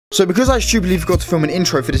So because I stupidly forgot to film an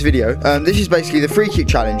intro for this video, this is basically the free kick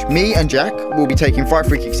challenge. Me and Jack will be taking 5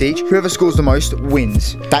 free kicks each. Whoever scores the most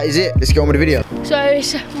wins. That is it. Let's get on with the video. So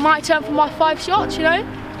it's my turn for my 5 shots, you know.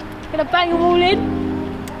 Gonna bang them all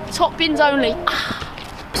in. Top bins only. I've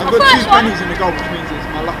got 2 pennies in the goal, which means it's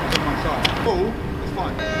my luck is on my side. Ball, it's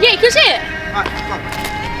fine. Yeah, you can see it. Alright, go.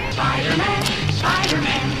 Spider-Man,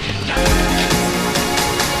 Spider-Man.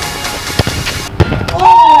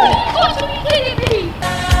 Oh! What are you kidding me?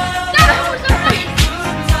 That was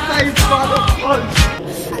Saved by the post.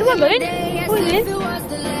 Come on, mate. What is it?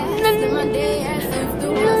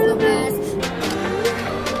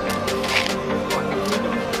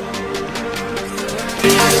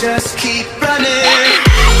 Just keep running.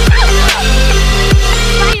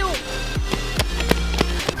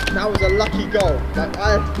 That was a lucky goal. Like, I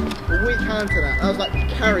had a weak hand to that. That was like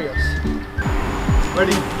carry us.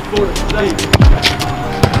 Ready for the save.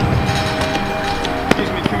 Excuse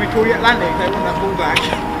me, can we call you Atlantic? They want that ball back.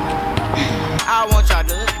 I want y'all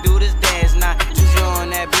to do this dance now. Juju on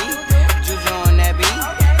that beat, juju on that beat,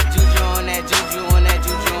 juju on that, juju on that,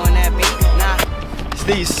 juju on that beat. Nah. It's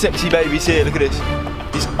these sexy babies here. Look at this.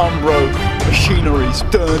 These Umbro machineries.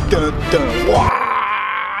 Dun dun dun. Wah!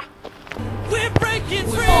 We're breaking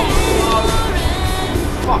free.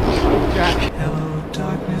 Fuck, Jack. Hello,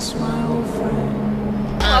 darkness, my old friend.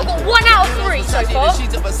 I've got 1 out of 3 so far.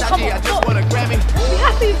 Come on, we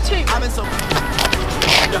happy with 2.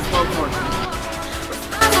 Yeah, well, come on.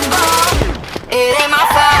 It ain't my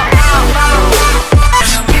fault.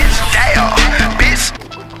 Damn, bitch.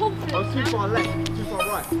 I was too far left, too far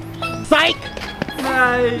right. Psych!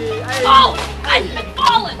 Hey, hey. Oh! I've been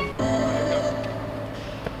falling!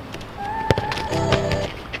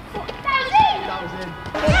 That was in.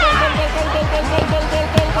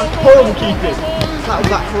 That's horrible keeping. That was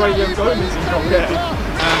that Radio Gomez he's got there.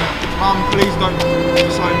 Mum, please don't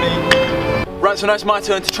sign me. Right, so now it's my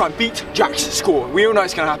turn to try and beat Jack's score. We all know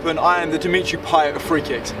it's going to happen. I am the Dimitri Payet of free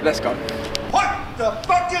kicks. Let's go. What the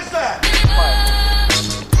fuck is that?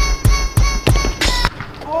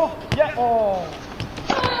 Oh, yeah. Oh.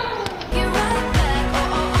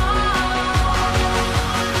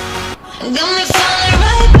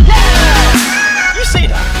 You see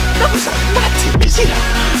that? That was mad. You see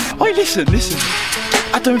that? Oi, listen.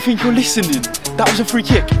 I don't think you're listening. That was a free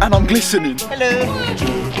kick and I'm glistening. Hello.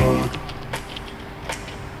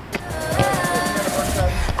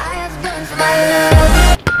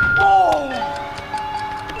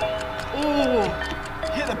 Oh,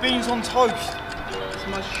 hit the beans on toast. It's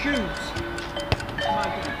my shoes.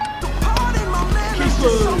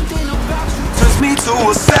 Turns me to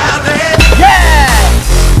a salad.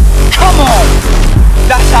 Yes! Come on!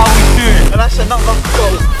 That's how we do it. And that's another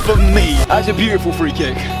goal for me. That's a beautiful free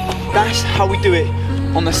kick. That's how we do it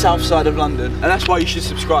on the south side of London. And that's why you should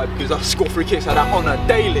subscribe, because I score free kicks like that on a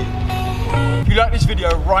daily. If you like this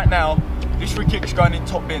video right now, this free kick is going in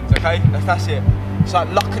top bins, okay? That's it. It's like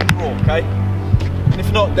luck and draw, okay? And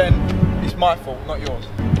if not, then it's my fault, not yours.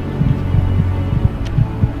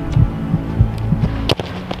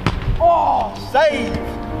 Oh, save!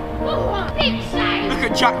 Oh, big save! Look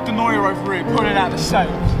at Jack Denoyer over here pulling out the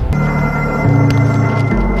saves.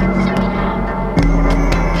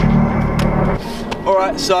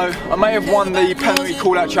 Alright, so I may have won the penalty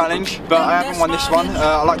call-out challenge, but I haven't won this one.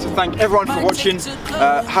 I'd like to thank everyone for watching.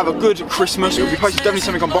 Have a good Christmas. We'll be posting definitely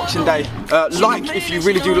something on Boxing Day. Like if you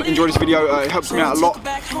really do enjoy this video, it helps me out a lot.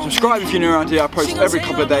 Subscribe if you're new around here. I post every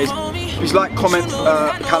couple of days. Please like, comment,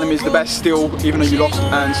 Callum is the best still, even though you lost.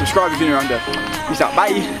 And subscribe if you're new around here. Peace out,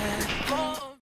 bye.